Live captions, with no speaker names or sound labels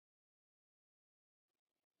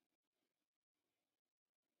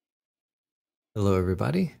Hello,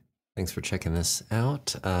 everybody. Thanks for checking this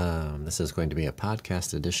out. This is going to be a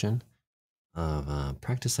podcast edition of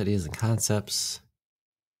Practice Ideas and Concepts.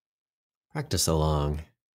 Practice Along,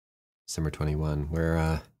 December 21.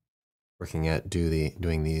 We're working at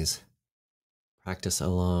doing these Practice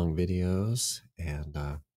Along videos, and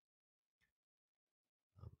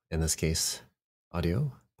in this case,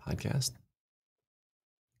 audio podcast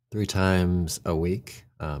 3 times a week,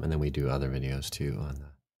 and then we do other videos too on the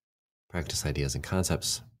Practice Ideas and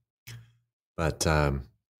Concepts. But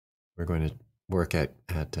we're going to work at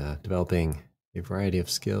developing a variety of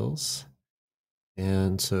skills.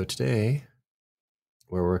 And so today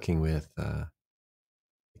we're working with the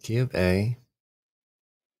key of A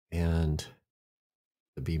and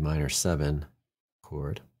the B minor 7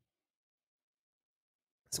 chord.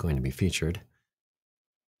 It's going to be featured.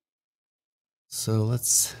 So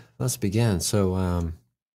let's begin. So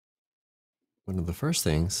one of the first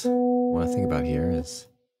things I want to think about here is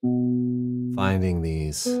finding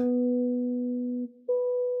these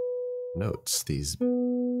notes, these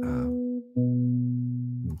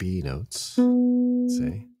B notes, let's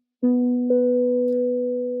say.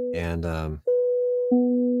 And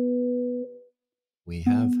we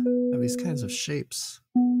have these kinds of shapes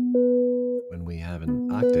when we have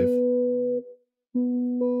an octave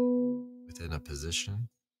within a position.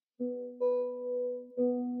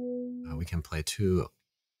 We can play two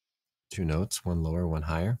notes, one lower, one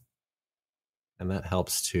higher. And that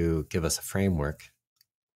helps to give us a framework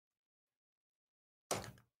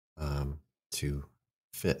to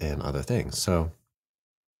fit in other things. So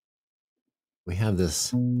we have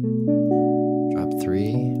this drop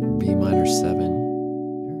 3, B minor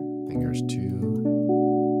 7, here, fingers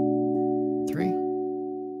 2, 3,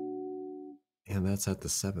 and that's at the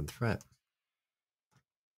 7th fret.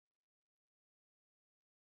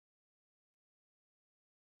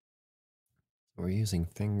 We're using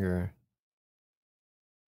finger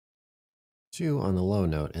 2 on the low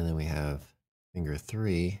note, and then we have finger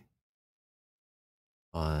 3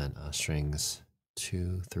 on strings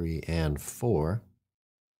 2, 3, and 4.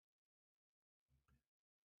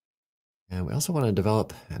 And we also want to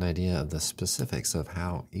develop an idea of the specifics of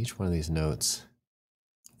how each one of these notes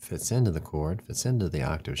fits into the chord, fits into the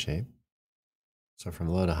octave shape. So from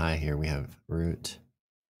low to high here, we have root,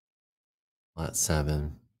 flat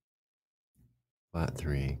 7, flat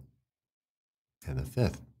 3, and the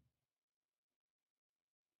 5th.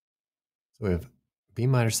 So we have B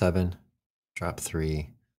minor 7, drop 3,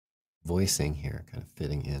 voicing here, kind of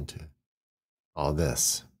fitting into all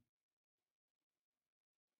this.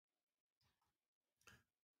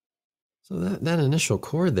 So that initial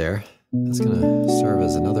chord there, that's going to serve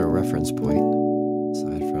as another reference point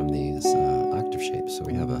aside from these octave shapes. So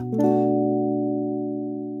we have an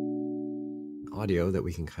audio that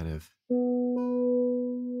we can kind of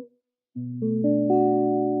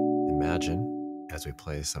imagine as we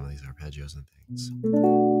play some of these arpeggios and things.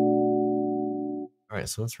 All right,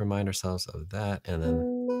 so let's remind ourselves of that, and then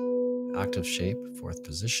the octave shape, 4th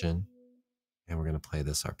position, and we're going to play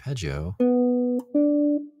this arpeggio.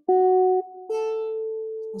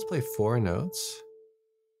 Let's play 4 notes.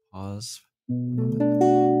 Pause for a moment.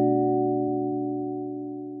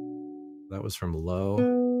 That was from low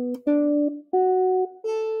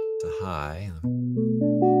to high,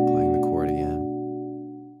 playing the chord again.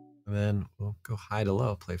 And then we'll go high to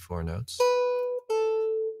low, play 4 notes.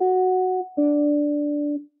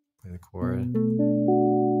 Play the chord.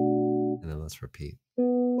 And then let's repeat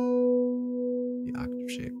the octave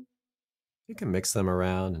shape. You can mix them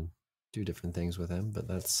around and do different things with them, but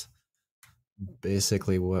that's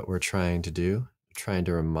basically what we're trying to do. We're trying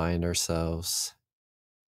to remind ourselves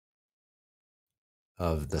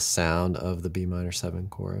of the sound of the B minor 7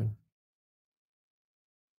 chord.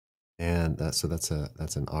 And that's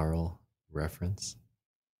an aural reference.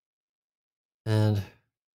 And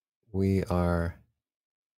we are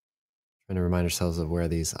trying to remind ourselves of where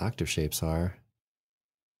these octave shapes are.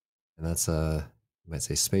 And that's you might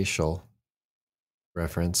say spatial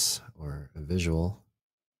reference or a visual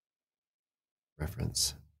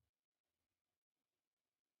reference.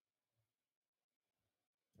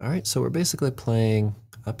 All right, so we're basically playing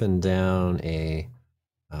up and down a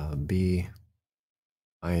B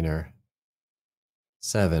minor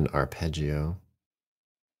 7 arpeggio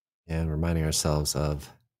and reminding ourselves of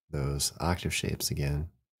those octave shapes again.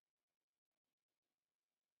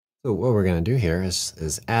 So what we're going to do here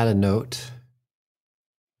is add a note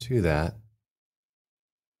to that.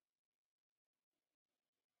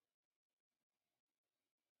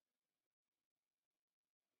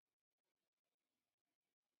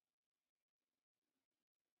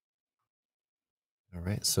 All All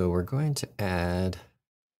right, so we're going to add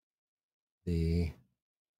the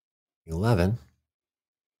 11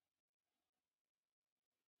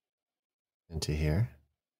 into here.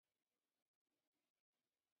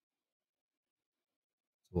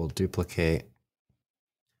 We'll duplicate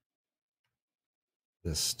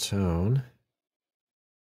this tone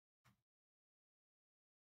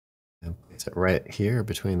and place it right here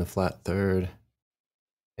between the flat third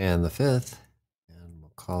and the fifth, and we'll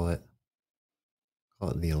call it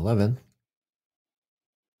the 11.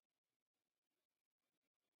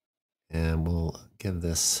 And we'll give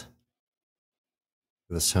this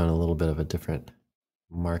tone a little bit of a different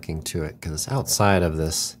marking to it because it's outside of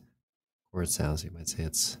this chord sounds. You might say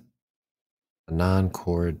it's a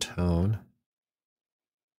non-chord tone.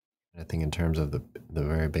 I think in terms of the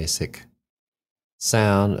very basic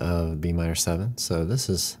sound of B minor 7. So this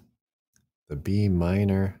is the B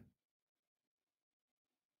minor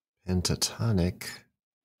pentatonic.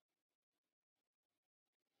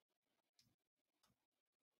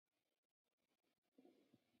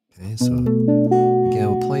 Okay, so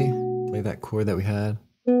again, we'll play that chord that we had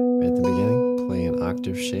right at the beginning, play an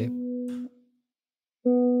octave shape. And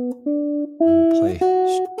we'll play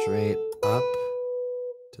straight up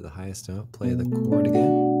to the highest note, play the chord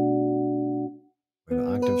again, play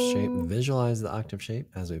the octave shape, visualize the octave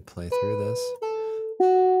shape as we play through this.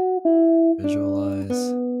 Visualize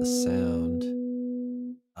the sound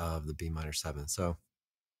of the B minor 7. So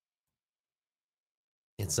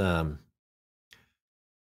it's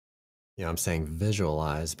I'm saying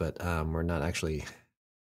visualize, but we're not actually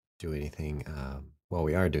doing anything. Well,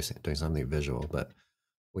 we are doing something visual, but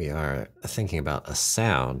we are thinking about a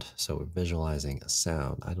sound. So we're visualizing a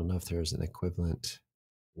sound. I don't know if there's an equivalent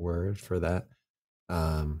word for that.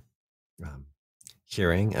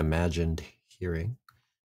 Hearing, imagined hearing,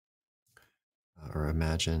 or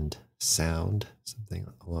imagined sound, something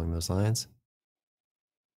along those lines.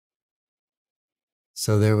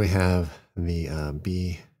 So there we have the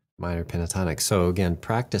B minor pentatonic. So again,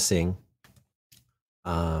 practicing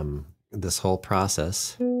this whole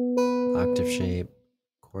process, octave shape,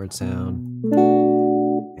 chord sound,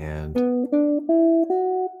 and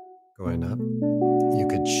going up. You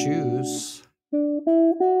could choose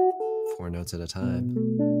 4 notes at a time.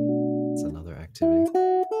 It's another activity.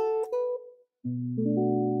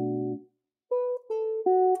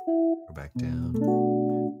 Go back down,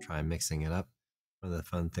 try mixing it up. One of the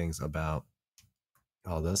fun things about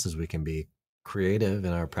all this is we can be creative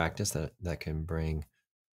in our practice that can bring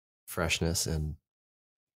freshness and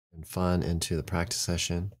fun into the practice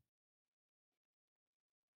session.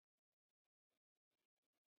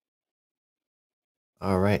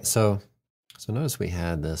 All right, so notice we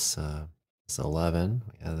had this 11.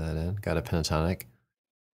 We had that in, got a pentatonic.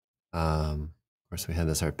 Of course, we had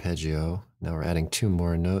this arpeggio. Now we're adding 2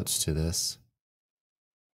 more notes to this.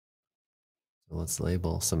 So let's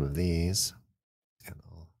label some of these, and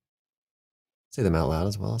I'll say them out loud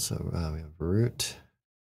as well. So we have root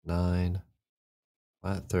 9,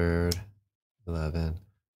 flat third 11,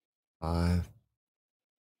 5,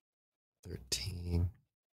 13,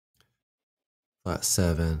 flat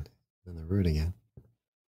 7, and the root again.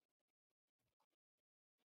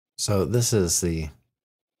 So this is the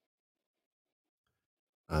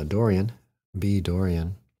Dorian, B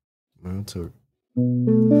Dorian. So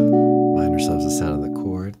remind ourselves the sound of the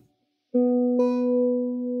chord,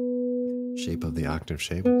 shape of the octave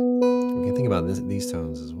shape. We can think about these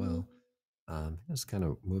tones as well. Just kind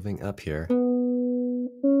of moving up here. So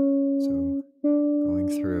going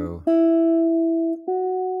through.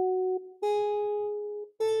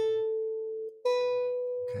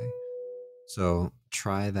 Okay. So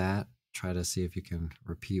try that. Try to see if you can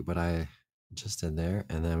repeat what I just did there.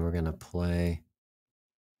 And then we're going to play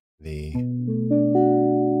the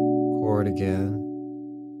chord again.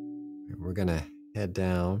 We're going to head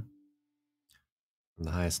down from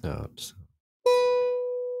the highest note. So.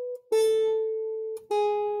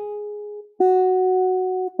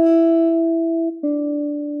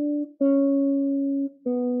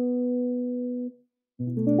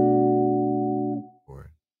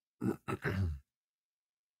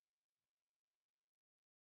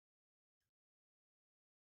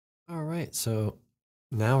 All right, so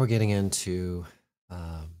now we're getting into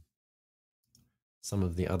some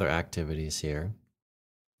of the other activities here.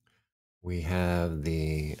 We have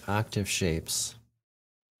the octave shapes.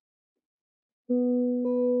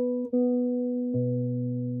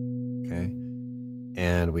 Okay,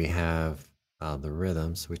 and we have the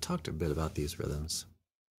rhythms. We talked a bit about these rhythms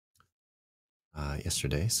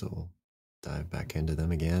yesterday, so we'll dive back into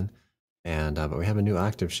them again. And but we have a new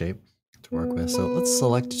octave shape to work with. So let's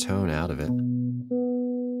select a tone out of it.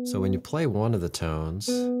 So when you play one of the tones,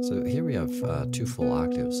 so here we have 2 full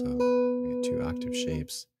octaves, so we have 2 octave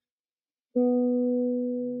shapes.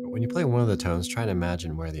 But when you play one of the tones, try to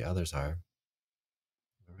imagine where the others are.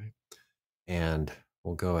 All right. And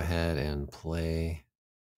we'll go ahead and play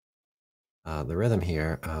the rhythm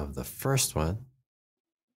here of the first one.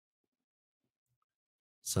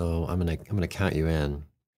 So I'm gonna count you in.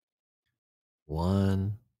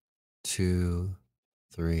 1, 2,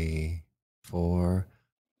 3, 4.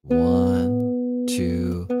 1,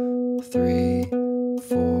 2, 3,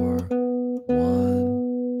 4.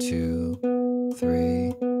 1, 2,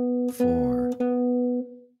 3, 4.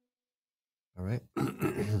 All right.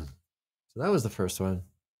 So that was the first one.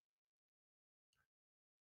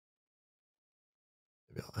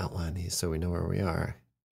 Maybe I'll outline these so we know where we are.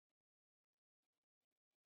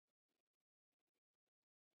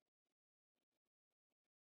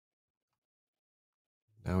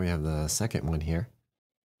 Now we have the second one here.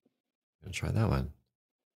 I'm gonna try that one.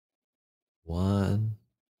 1,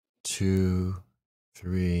 2,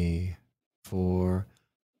 3, 4.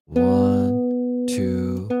 1,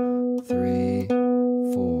 2, 3,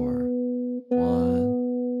 4.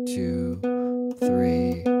 1, 2,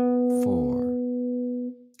 3, 4.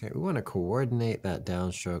 Okay, we want to coordinate that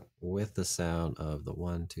downstroke with the sound of the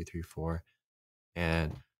 1, 2, 3, 4.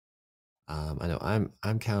 And I know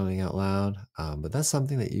I'm counting out loud, but that's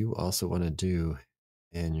something that you also want to do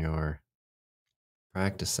in your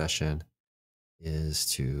practice session is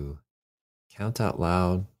to count out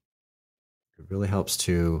loud. It really helps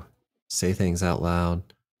to say things out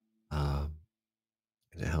loud.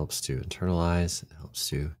 It helps to internalize. It helps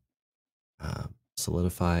to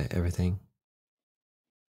solidify everything.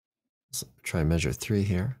 So try and measure 3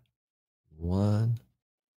 here. 1,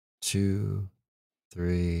 2,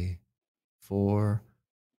 3, 4.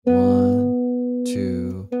 1,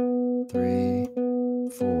 2, 3,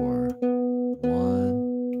 4.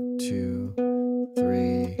 1, 2,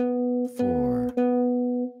 3, 4.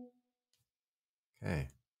 Okay.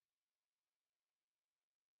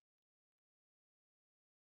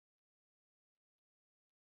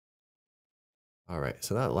 All right.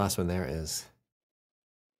 So that last one there is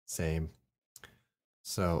same.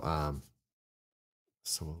 So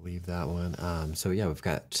so we'll leave that one. So yeah, we've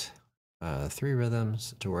got 3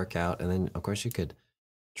 rhythms to work out, and then of course you could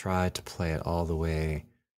try to play it all the way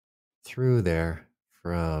through there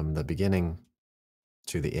from the beginning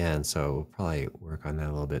to the end. So we'll probably work on that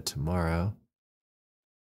a little bit tomorrow.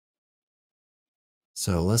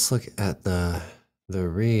 So let's look at the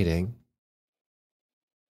reading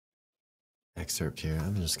excerpt here.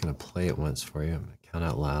 I'm just going to play it once for you. I'm going to count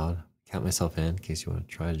out loud, count myself in case you want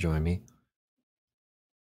to try to join me.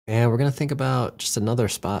 And we're going to think about just another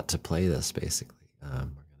spot to play this, basically.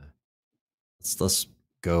 Let's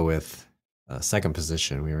go with second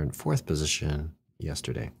position. We were in 4th position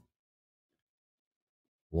yesterday.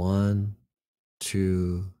 1,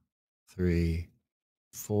 2, 3,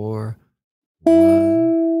 4.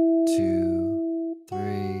 1, 2,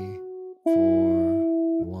 3, 4.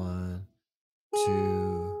 1,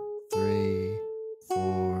 2, 3,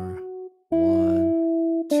 4.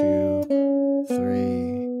 1, 2,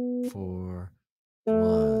 3, 4.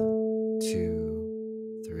 1,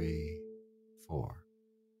 2, 3, 4.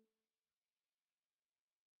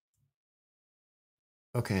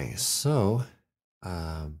 Okay, so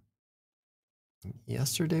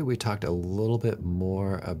yesterday we talked a little bit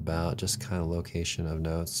more about just kind of location of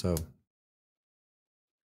notes. So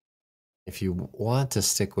if you want to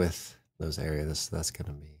stick with those areas, that's going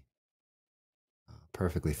to be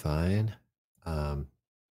perfectly fine.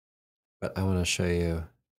 But I want to show you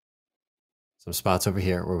some spots over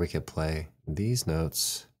here where we could play these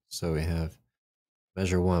notes. So we have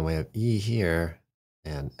measure 1, we have E here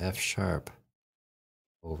and F sharp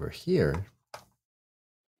over here.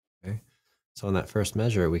 Okay. So on that first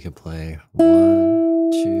measure, we could play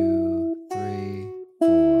 1, 2, 3,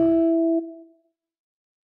 4.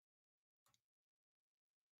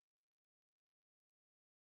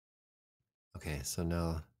 Okay, so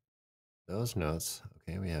now those notes,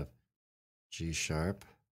 okay, we have G sharp,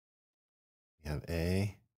 we have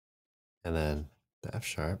A, and then the F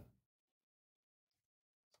sharp.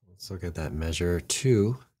 Let's look at that measure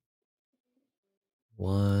 2.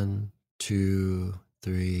 1, 2,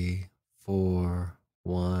 3, 4.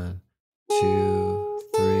 1, 2,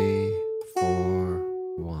 3, 4,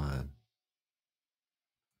 1.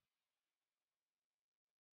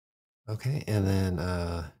 Okay, and then,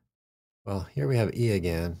 well, here we have E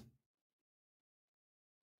again.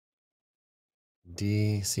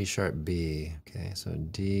 D, C sharp, B. Okay, so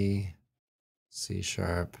D, C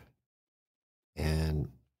sharp, and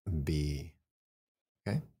B.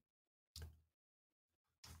 Okay.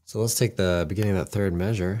 So let's take the beginning of that third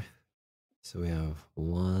measure. So we have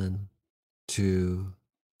 1, 2,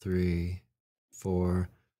 3, 4.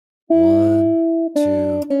 1,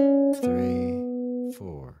 2, 3,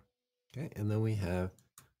 4. Okay, and then we have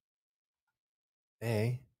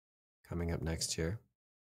A coming up next here.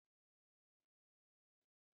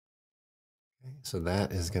 Okay, so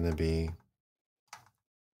that is going to be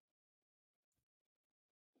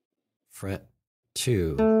fret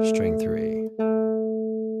 2, string 3.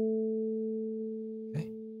 Okay.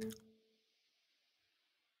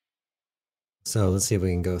 So let's see if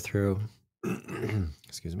we can go through,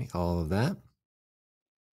 excuse me, all of that.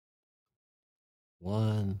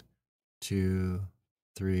 1, 2,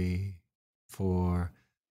 3, 4.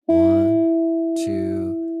 1,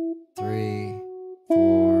 2, 3,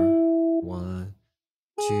 4. 1,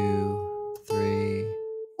 2, 3,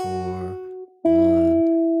 4. 1,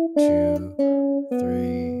 2,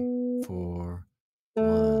 3, 4.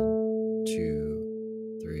 1,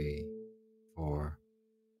 2, 3, 4.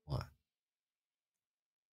 1.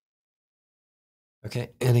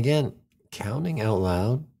 Okay, and again, counting out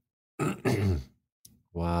loud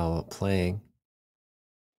while playing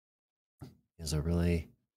is a really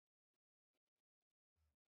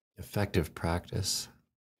effective practice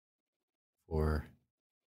for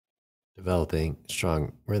developing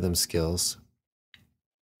strong rhythm skills.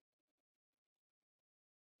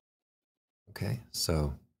 Okay,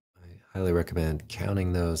 so I highly recommend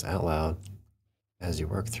counting those out loud as you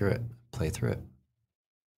work through it, play through it.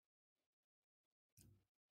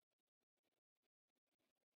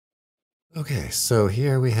 Okay, so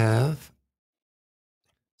here we have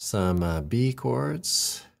some B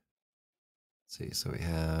chords. Let's see, so we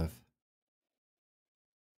have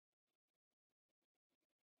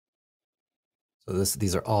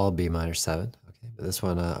these are all B minor 7. Okay, but this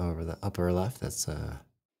one over the upper left, that's it's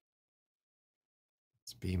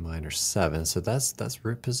B minor 7. So that's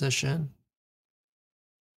root position.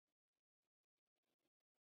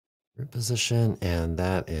 Root position, and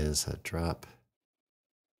that is a drop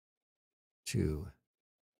 2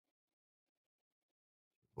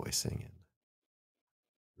 voicing in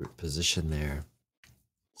root position there.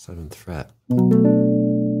 7th fret. Okay,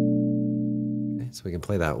 so we can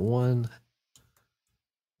play that one.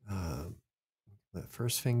 That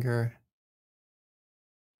first finger,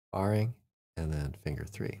 barring, and then finger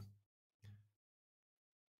 3.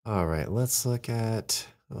 All right, let's look at,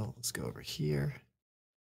 well, let's go over here.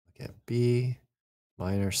 Look at B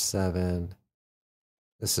minor 7.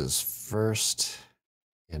 This is first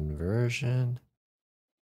inversion.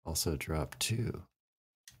 Also drop 2. You're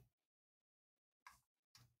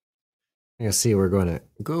gonna see we're going to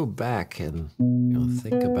go back and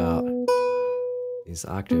think about these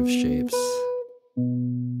octave shapes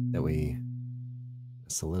that we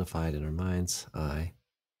solidified in our mind's eye.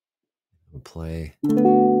 We'll play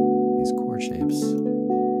these chord shapes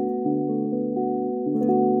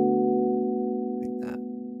like that.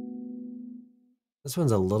 This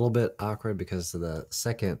one's a little bit awkward because the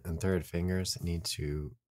second and third fingers need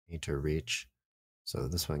to reach. So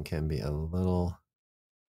this one can be a little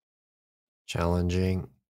challenging.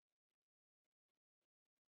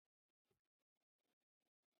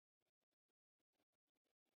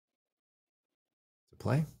 To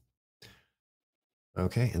play.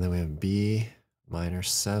 Okay, and then we have B minor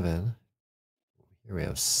 7. Here we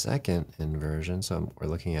have second inversion. So we're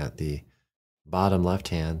looking at the bottom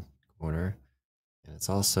left-hand corner. And it's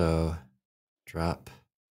also drop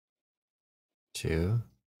 2.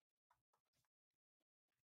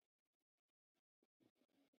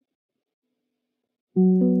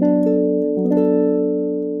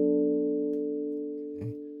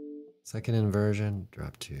 Okay. Second inversion,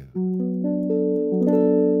 drop 2.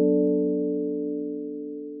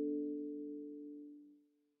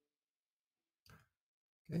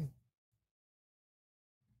 Okay.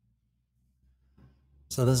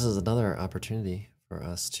 So this is another opportunity for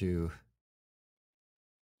us to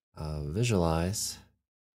visualize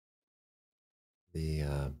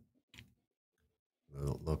the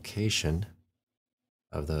location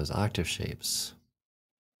of those octave shapes.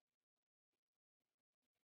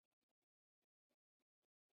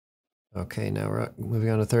 Okay, now we're moving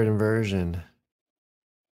on to third inversion.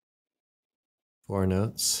 4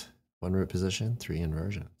 notes, 1 root position, 3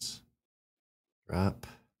 inversions. Drop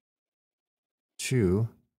 2,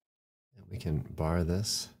 and we can bar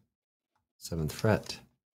this. 7th fret,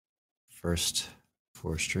 first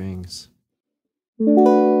 4 strings.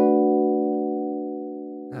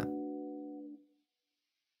 Yeah.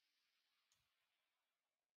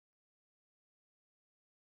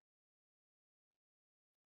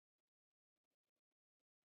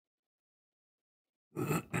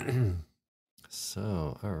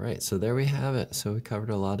 So, all right. So there we have it. So we covered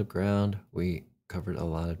a lot of ground. We covered a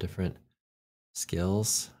lot of different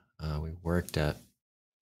skills. We worked at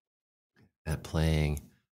playing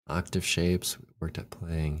octave shapes. We worked at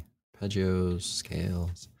playing arpeggios,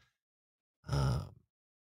 scales, um,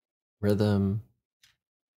 rhythm,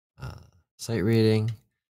 uh, sight reading,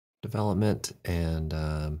 development, and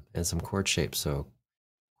some chord shapes. So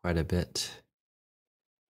quite a bit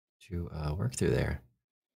to work through there.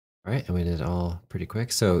 All right, and we did it all pretty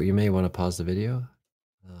quick. So you may want to pause the video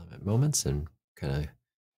at moments and kind of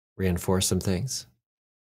reinforce some things.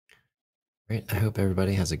 All right, I hope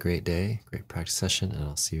everybody has a great day, great practice session, and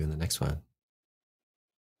I'll see you in the next one.